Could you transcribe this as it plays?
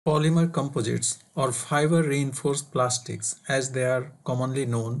Polymer composites or fiber reinforced plastics, as they are commonly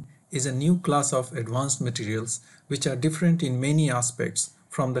known, is a new class of advanced materials which are different in many aspects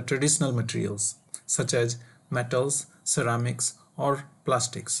from the traditional materials such as metals, ceramics, or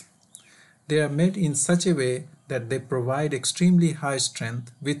plastics. They are made in such a way that they provide extremely high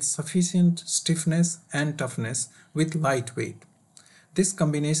strength with sufficient stiffness and toughness with light weight. This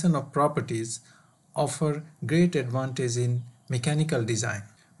combination of properties offer great advantage in mechanical design.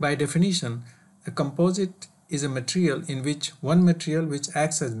 By definition, a composite is a material in which one material which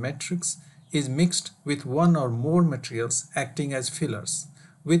acts as matrix is mixed with one or more materials acting as fillers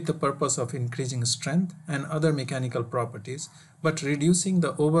with the purpose of increasing strength and other mechanical properties but reducing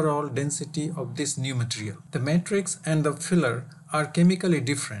the overall density of this new material. The matrix and the filler are chemically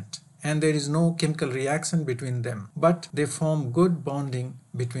different and there is no chemical reaction between them, but they form good bonding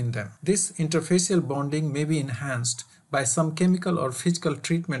between them. This interfacial bonding may be enhanced by some chemical or physical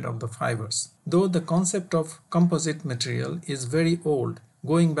treatment of the fibers. Though the concept of composite material is very old,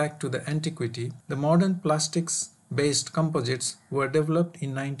 going back to the antiquity, the modern plastics-based composites were developed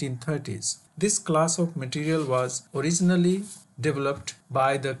in 1930s. This class of material was originally developed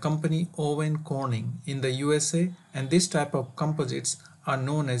by the company Owen Corning in the USA, and this type of composites are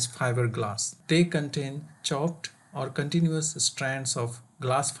known as fiberglass. They contain chopped or continuous strands of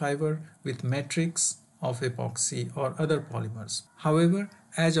glass fiber with matrix of epoxy or other polymers. However,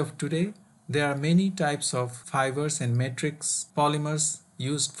 as of today, there are many types of fibers and matrix polymers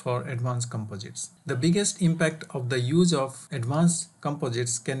used for advanced composites. The biggest impact of the use of advanced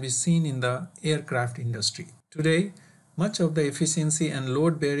composites can be seen in the aircraft industry. Today, much of the efficiency and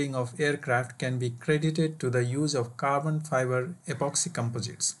load bearing of aircraft can be credited to the use of carbon fiber epoxy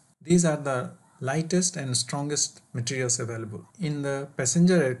composites. These are the lightest and strongest materials available. In the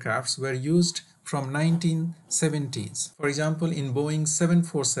passenger aircrafts were used from 1970s. For example, in Boeing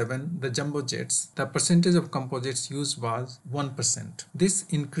 747, the jumbo jets, the percentage of composites used was 1%. This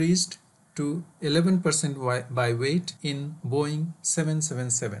increased to 11% by weight in Boeing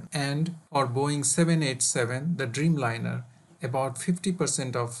 777, and for Boeing 787, the Dreamliner, about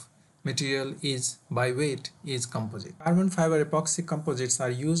 50% of material is by weight is composite. Carbon fiber epoxy composites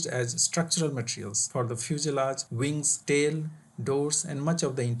are used as structural materials for the fuselage, wings, tail, doors, and much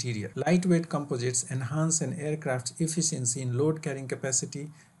of the interior. Lightweight composites enhance an aircraft's efficiency in load carrying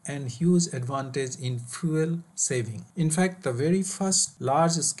capacity and huge advantage in fuel saving. In fact, the very first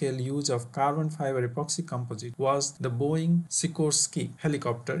large-scale use of carbon fiber epoxy composite was the Boeing Sikorsky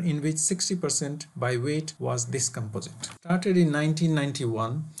helicopter, in which 60% by weight was this composite. Started in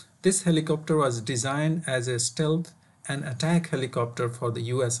 1991, this helicopter was designed as a stealth and attack helicopter for the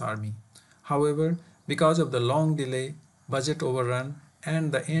US Army. However, because of the long delay, budget overrun,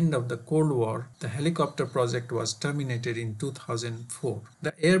 and the end of the Cold War, the helicopter project was terminated in 2004.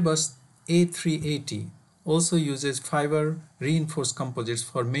 The Airbus A380 also uses fiber reinforced composites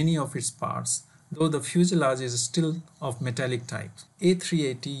for many of its parts, though the fuselage is still of metallic type.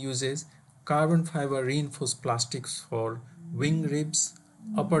 A380 uses carbon fiber reinforced plastics for wing ribs,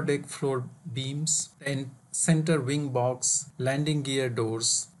 upper deck floor beams, and center wing box, landing gear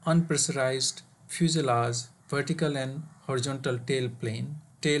doors, unpressurized fuselage, vertical and horizontal tail plane,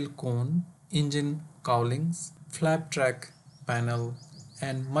 tail cone, engine cowlings, flap track panel,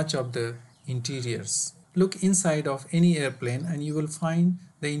 and much of the interiors. Look inside of any airplane and you will find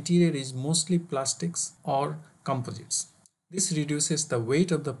the interior is mostly plastics or composites. This reduces the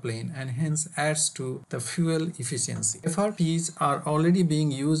weight of the plane and hence adds to the fuel efficiency. FRPs are already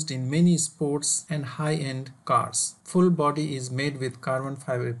being used in many sports and high-end cars. Full body is made with carbon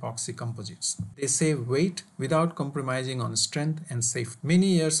fiber epoxy composites. They save weight without compromising on strength and safety. Many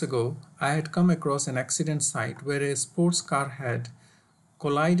years ago, I had come across an accident site where a sports car had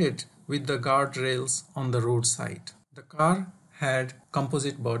collided with the guardrails on the roadside. The car had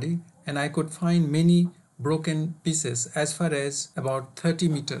composite body and I could find many broken pieces as far as about 30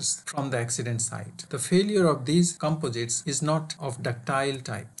 meters from the accident site. The failure of these composites is not of ductile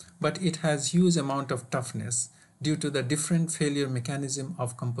type, but it has huge amount of toughness due to the different failure mechanism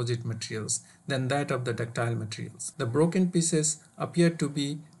of composite materials than that of the ductile materials. The broken pieces appear to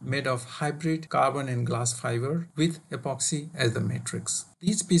be made of hybrid carbon and glass fiber with epoxy as the matrix.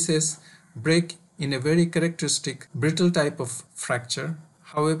 These pieces break in a very characteristic brittle type of fracture.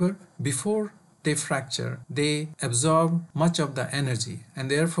 However, before they fracture, they absorb much of the energy and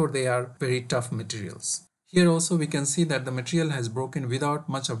therefore they are very tough materials. Here also we can see that the material has broken without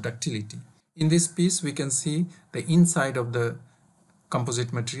much of ductility. In this piece we can see the inside of the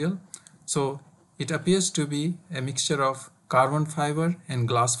composite material. So it appears to be a mixture of carbon fiber and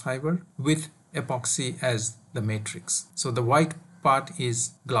glass fiber with epoxy as the matrix. So the white part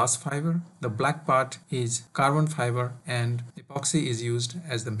is glass fiber, the black part is carbon fiber, and epoxy is used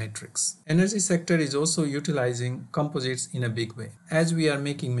as the matrix. Energy sector is also utilizing composites in a big way. As we are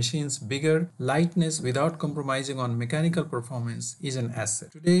making machines bigger, lightness without compromising on mechanical performance is an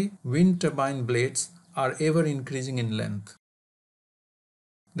asset. Today, wind turbine blades are ever increasing in length.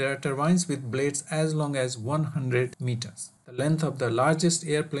 There are turbines with blades as long as 100 meters. The length of the largest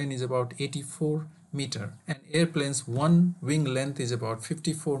airplane is about 84 meters, and airplane's one wing length is about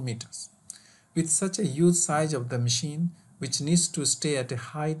 54 meters. With such a huge size of the machine, which needs to stay at a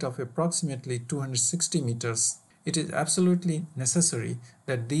height of approximately 260 meters, it is absolutely necessary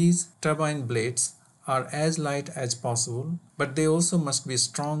that these turbine blades are as light as possible, but they also must be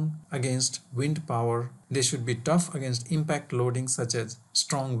strong against wind power. They should be tough against impact loading such as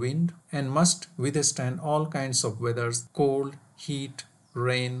strong wind, and must withstand all kinds of weathers: cold, heat,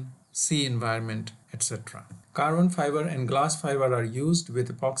 rain, sea environment, etc. Carbon fiber and glass fiber are used with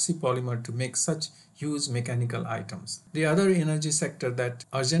epoxy polymer to make such huge mechanical items. The other energy sector that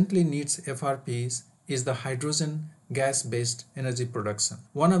urgently needs FRPs is the hydrogen gas-based energy production.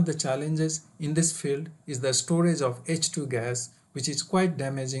 One of the challenges in this field is the storage of H2 gas, which is quite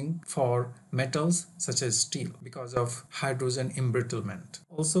damaging for metals such as steel because of hydrogen embrittlement.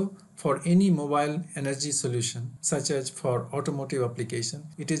 Also, for any mobile energy solution, such as for automotive application,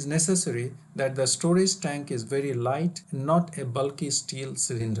 it is necessary that the storage tank is very light and not a bulky steel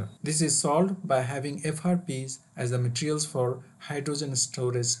cylinder. This is solved by having FRPs as the materials for hydrogen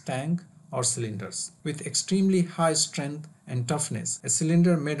storage tank or cylinders. With extremely high strength and toughness, a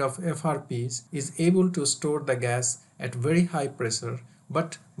cylinder made of FRPs is able to store the gas at very high pressure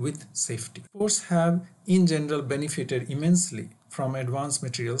but with safety. Sports have in general benefited immensely from advanced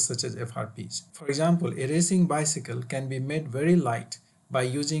materials such as FRPs. For example, a racing bicycle can be made very light by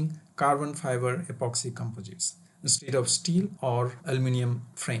using carbon fiber epoxy composites instead of steel or aluminum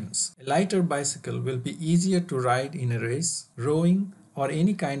frames. A lighter bicycle will be easier to ride in a race. Rowing or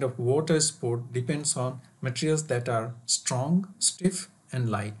any kind of water sport depends on materials that are strong, stiff, and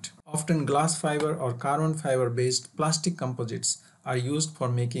light. Often glass fiber or carbon fiber based plastic composites are used for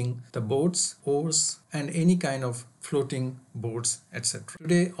making the boats, oars, and any kind of floating boards, etc.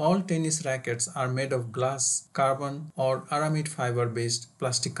 Today, all tennis rackets are made of glass, carbon, or aramid fiber based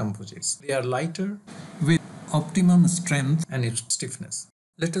plastic composites. They are lighter with optimum strength and stiffness.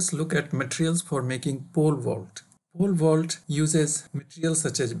 Let us look at materials for making pole vault. Pole vault uses materials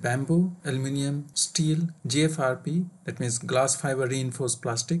such as bamboo, aluminium, steel, GFRP, that means glass fiber reinforced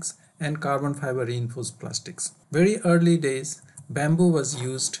plastics, and carbon fiber reinforced plastics. Very early days, bamboo was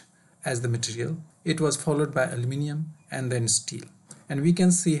used as the material. It was followed by aluminium and then steel. And we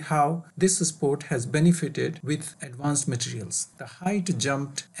can see how this sport has benefited with advanced materials. The height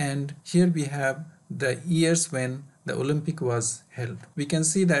jumped, and here we have the years when the Olympic was held. We can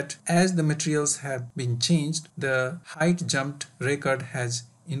see that as the materials have been changed, the height jumped record has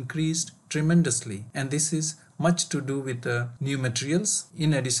increased tremendously, and this is much to do with the new materials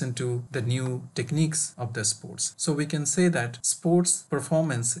in addition to the new techniques of the sports. So we can say that sports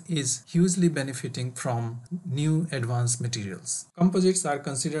performance is hugely benefiting from new advanced materials. Composites are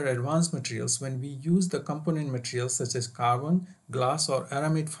considered advanced materials when we use the component materials such as carbon, glass or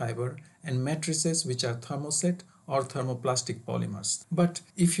aramid fiber, and matrices which are thermoset or thermoplastic polymers. But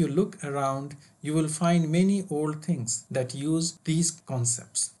if you look around, you will find many old things that use these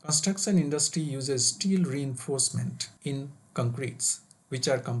concepts. Construction industry uses steel reinforcement in concretes, which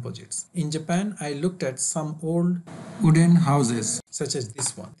are composites. In Japan, I looked at some old wooden houses such as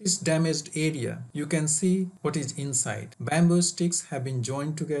this one. This damaged area, you can see what is inside. Bamboo sticks have been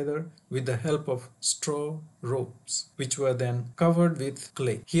joined together with the help of straw ropes, which were then covered with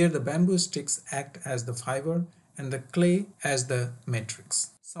clay. Here the bamboo sticks act as the fiber and the clay as the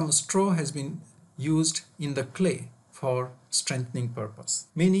matrix. Some straw has been used in the clay for strengthening purpose.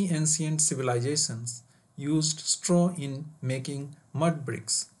 Many ancient civilizations used straw in making mud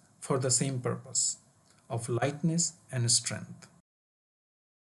bricks for the same purpose of lightness and strength.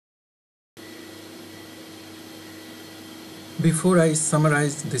 Before I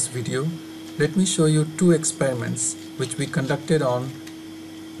summarize this video, let me show you two experiments which we conducted on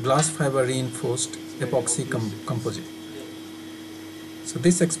glass fiber reinforced epoxy composite. So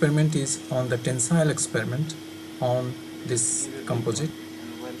this experiment is on the tensile experiment on this composite.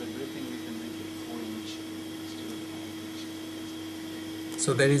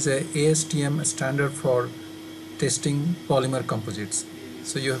 So there is a ASTM standard for testing polymer composites.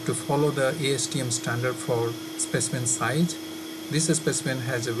 So you have to follow the ASTM standard for specimen size. This specimen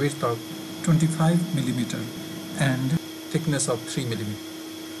has a width of 25 millimeter and thickness of 3 millimeter.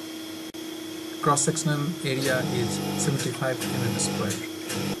 cross-sectional area is 75 mm square.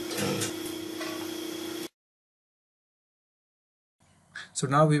 So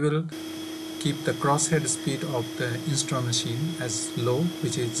now we will keep the crosshead speed of the instrument machine as low,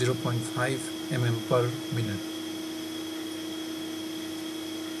 which is 0.5 mm per minute.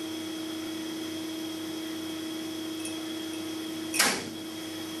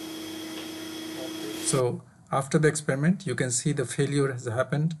 So after the experiment, you can see the failure has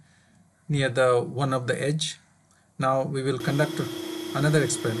happened near the one of the edge. Now we will conduct another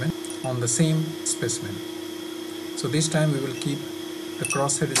experiment on the same specimen. So this time we will keep the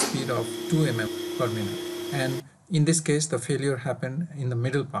crosshead speed of 2 mm per minute, and in this case the failure happened in the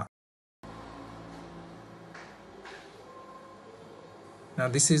middle part. Now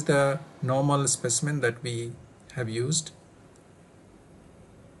this is the normal specimen that we have used,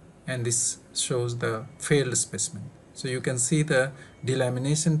 and this shows the failed specimen. So you can see the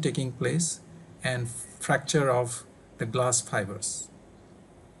delamination taking place and fracture of the glass fibers.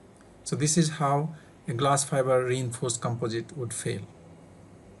 So this is how a glass fiber reinforced composite would fail.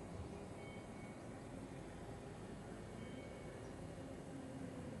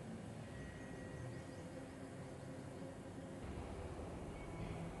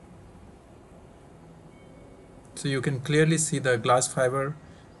 So you can clearly see the glass fiber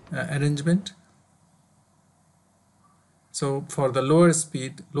arrangement. So for the lower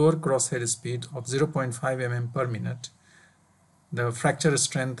crosshead speed of 0.5 mm per minute, the fracture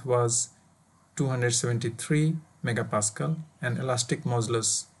strength was 273 megapascal and elastic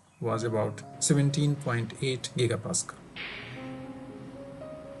modulus was about 17.8 gigapascal.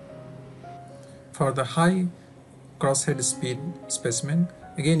 For the high crosshead speed specimen,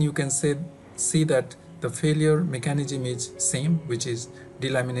 again you can see that the failure mechanism is same, which is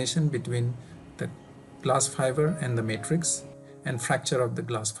delamination between the glass fiber and the matrix and fracture of the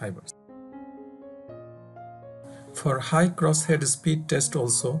glass fibers. For high crosshead speed test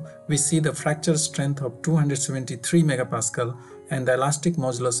also, we see the fracture strength of 273 megapascal and the elastic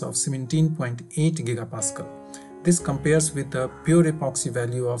modulus of 17.8 gigapascal. This compares with the pure epoxy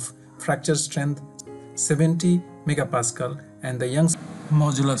value of fracture strength 70 megapascal and the Young's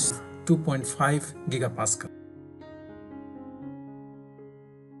modulus 2.5 gigapascal.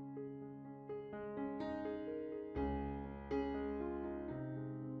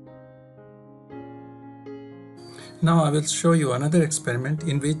 Now I will show you another experiment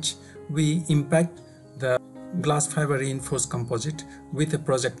in which we impact the glass fiber reinforced composite with a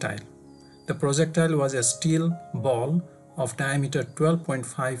projectile. The projectile was a steel ball of diameter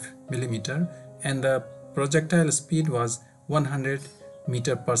 12.5 millimeter and the projectile speed was 100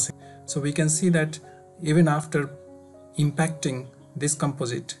 meter per second. So we can see that even after impacting this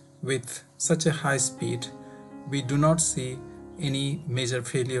composite with such a high speed, we do not see any major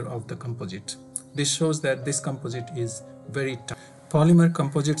failure of the composite. This shows that this composite is very tough. Polymer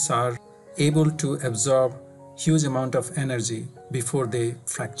composites are able to absorb huge amount of energy before they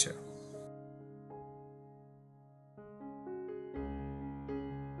fracture.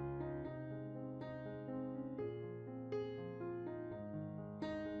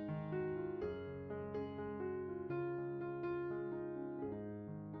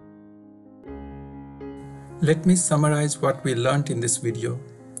 Let me summarize what we learned in this video.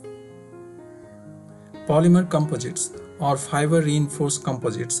 Polymer composites or fiber reinforced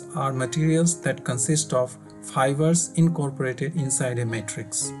composites are materials that consist of fibers incorporated inside a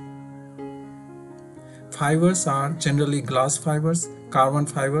matrix. Fibers are generally glass fibers, carbon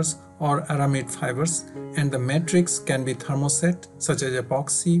fibers or aramid fibers, and the matrix can be thermoset such as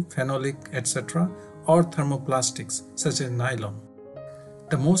epoxy, phenolic, etc. or thermoplastics such as nylon.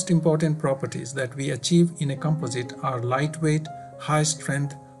 The most important properties that we achieve in a composite are lightweight, high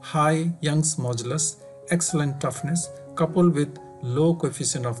strength, high Young's modulus, excellent toughness, coupled with low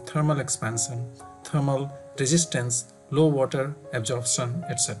coefficient of thermal expansion, thermal resistance, low water absorption,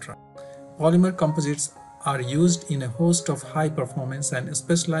 etc. Polymer composites are used in a host of high performance and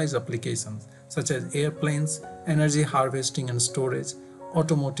specialized applications such as airplanes, energy harvesting and storage,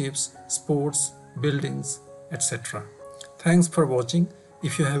 automotives, sports, buildings, etc. Thanks for watching.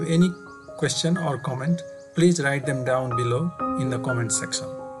 If you have any question or comment, please write them down below in the comment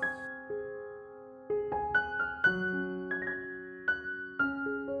section.